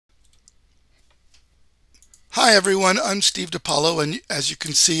Hi everyone, I'm Steve DiPaola, and as you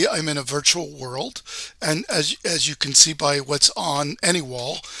can see, I'm in a virtual world. And as you can see by what's on any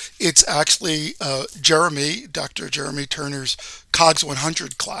wall, it's actually Dr. Jeremy Turner's COGS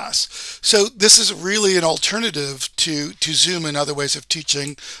 100 class. So this is really an alternative to Zoom and other ways of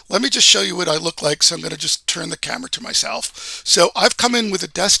teaching. Let me just show you what I look like. So I'm going to just turn the camera to myself. So I've come in with a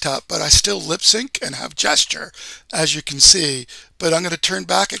desktop, but I still lip sync and have gesture, as you can see. But I'm going to turn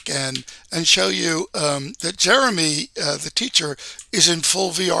back again and show you that Jeremy, the teacher, is in full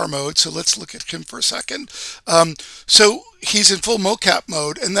VR mode. So let's look at him for a second. So he's in full mocap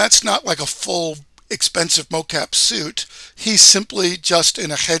mode, and that's not like a full expensive mocap suit. He's simply just in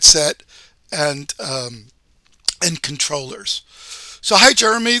a headset and controllers. So hi,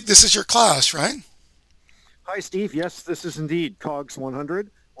 Jeremy. This is your class, right? Hi, Steve. Yes, this is indeed COGS 100.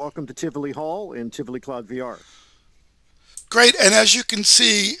 Welcome to Tivoli Hall in Tivoli Cloud VR. Great, and as you can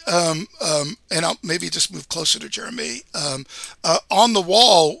see, and I'll maybe just move closer to Jeremy, on the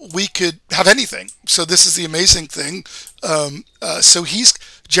wall we could have anything. So this is the amazing thing. So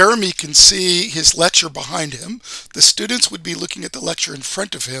Jeremy can see his lecture behind him. The students would be looking at the lecture in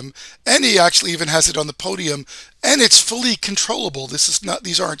front of him, and he actually even has it on the podium, and it's fully controllable. This is not;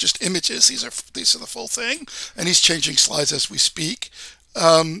 these aren't just images; these are the full thing, and he's changing slides as we speak.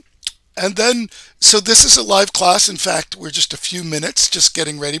 And then, so this is a live class. In fact, we're just a few minutes just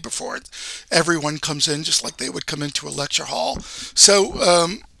getting ready before everyone comes in, just like they would come into a lecture hall. So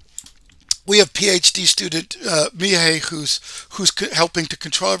we have PhD student Mihei, who's helping to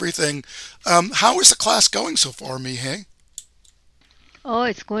control everything. How is the class going so far, Mihei? Oh,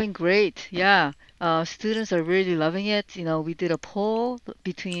 it's going great. Yeah. Students are really loving it. We did a poll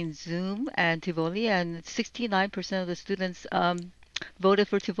between Zoom and Tivoli, and 69% of the students voted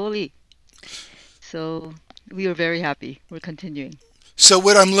for Tivoli. So we are very happy. We're continuing. So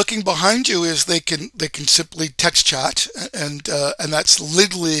what I'm looking behind you is they can simply text chat, and that's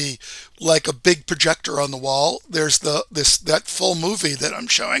literally like a big projector on the wall. There's that full movie that I'm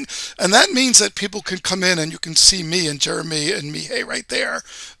showing, and that means that people can come in and you can see me and Jeremy and Mihei right there.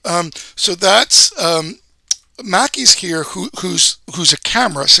 So that's Mackie's here, who's a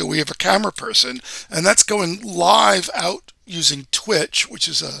camera. So we have a camera person, and that's going live out using Twitch, which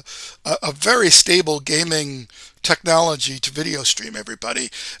is a very stable gaming technology to video stream everybody.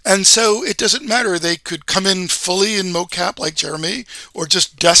 And so it doesn't matter. They could come in fully in mocap like Jeremy, or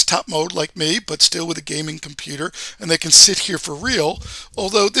just desktop mode like me, but still with a gaming computer, and they can sit here for real.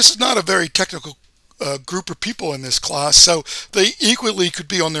 Although this is not a very technical group of people in this class, so they equally could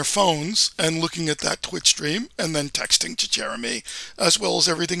be on their phones and looking at that Twitch stream and then texting to Jeremy, as well as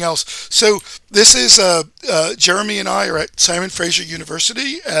everything else. So this is Jeremy and I are at Simon Fraser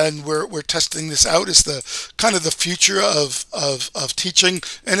University, and we're testing this out as the kind of the future of teaching,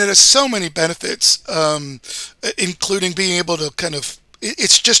 and it has so many benefits, including being able to kind of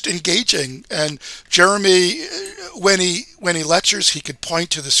it's just engaging. And Jeremy, when he lectures, he could point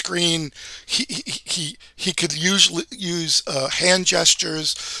to the screen. He could usually use hand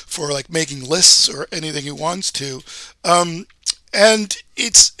gestures for like making lists or anything he wants to. And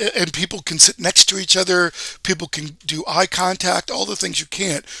people can sit next to each other. People can do eye contact, all the things you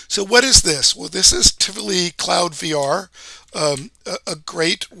can't. So what is this? Well, this is Tivoli Cloud VR, a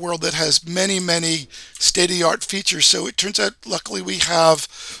great world that has many state-of-the-art features. So it turns out, luckily, we have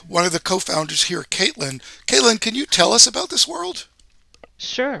one of the co-founders here, Caitlin. Caitlin, can you tell us about this world?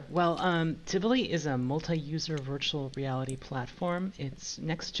 Sure. Well, Tivoli is a multi-user virtual reality platform. It's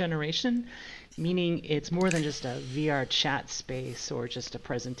next generation, meaning it's more than just a VR chat space or just a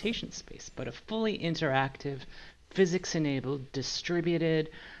presentation space, but a fully interactive, physics-enabled, distributed,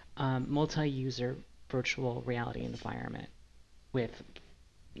 multi-user virtual reality environment with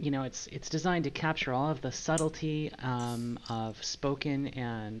it's designed to capture all of the subtlety of spoken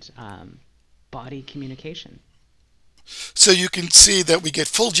and body communication. So you can see that we get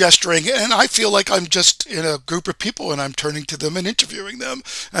full gesturing, and I feel like I'm just in a group of people and I'm turning to them and interviewing them,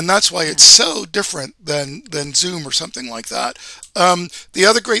 and that's why it's Yeah. so different than Zoom or something like that. The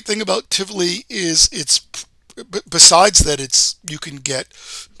other great thing about Tivoli is besides that it's you can get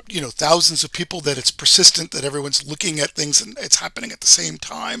thousands of people, that it's persistent, that everyone's looking at things and it's happening at the same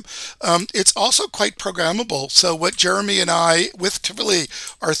time. It's also quite programmable. So what Jeremy and I with Tivoli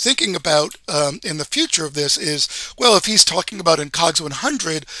are thinking about in the future of this is, well, if he's talking about in COGS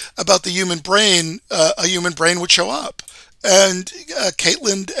 100 about the human brain, a human brain would show up. And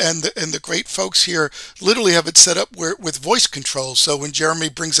Caitlin and the great folks here literally have it set up with voice control. So when Jeremy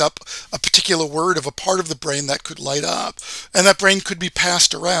brings up a particular word of a part of the brain, that could light up, and that brain could be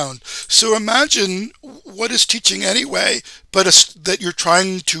passed around. So imagine what is teaching anyway, but that you're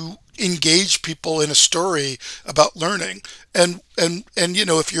trying to engage people in a story about learning. And you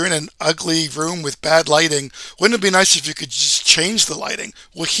know, if you're in an ugly room with bad lighting, wouldn't it be nice if you could just change the lighting?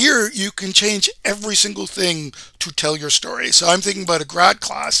 Well, here you can change every single thing to tell your story. So I'm thinking about a grad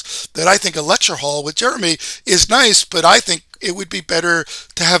class that I think a lecture hall with Jeremy is nice, but I think it would be better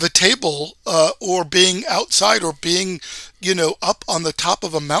to have a table or being outside or being, you know, up on the top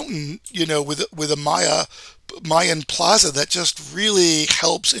of a mountain, you know, with a Mayan plaza that just really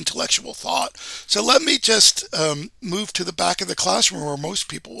helps intellectual thought. So let me just move to the back of the classroom where most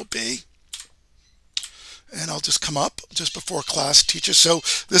people will be. And I'll just come up just before class teaches. So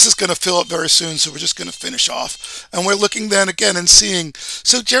this is going to fill up very soon, so we're just going to finish off. And we're looking then again and seeing.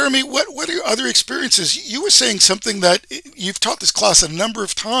 So Jeremy, what are your other experiences? You were saying something that you've taught this class a number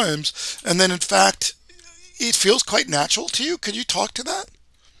of times, and then in fact, it feels quite natural to you. Could you talk to that?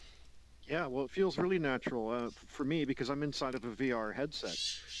 Yeah, well, it feels really natural for me because I'm inside of a VR headset.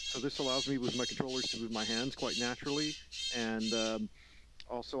 So this allows me with my controllers to move my hands quite naturally, and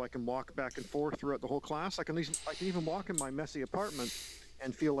also I can walk back and forth throughout the whole class. I can even walk in my messy apartment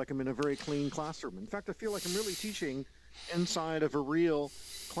and feel like I'm in a very clean classroom. In fact, I feel like I'm really teaching inside of a real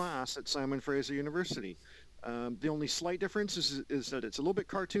class at Simon Fraser University. The only slight difference is that it's a little bit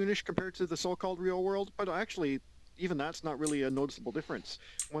cartoonish compared to the so-called real world, but actually even that's not really a noticeable difference.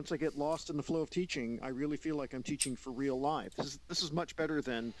 Once I get lost in the flow of teaching, I really feel like I'm teaching for real life. This is much better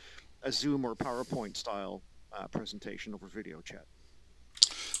than a Zoom or PowerPoint style presentation over video chat.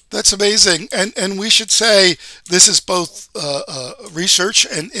 That's amazing. And we should say this is both research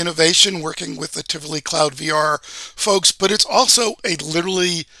and innovation working with the Tivoli Cloud VR folks, but it's also a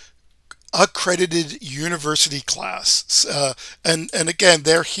literally accredited university class. And again,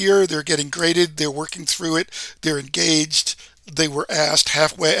 they're here, they're getting graded, they're working through it, they're engaged. They were asked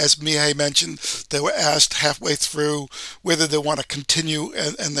halfway, as Mihai mentioned, they were asked halfway through whether they want to continue,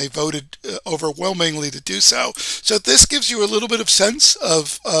 and they voted overwhelmingly to do so. So this gives you a little bit of sense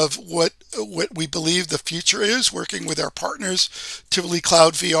of what we believe the future is, working with our partners, Tivoli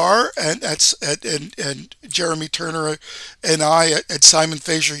Cloud VR, and Jeremy Turner and I at Simon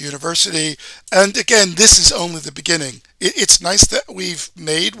Fraser University. And again, this is only the beginning. It's nice that we've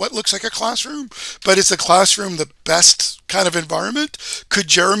made what looks like a classroom, but is the classroom the best kind of environment? Could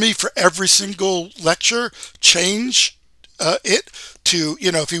Jeremy, for every single lecture, change it to,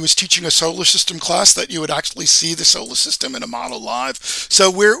 you know, if he was teaching a solar system class, that you would actually see the solar system in a model live? So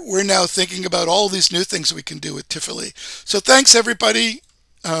we're now thinking about all these new things we can do with Tivoli. So thanks, everybody.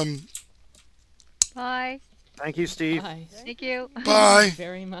 Bye. Thank you, Steve. Bye. Thank you. Bye.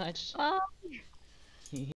 Very much. Bye.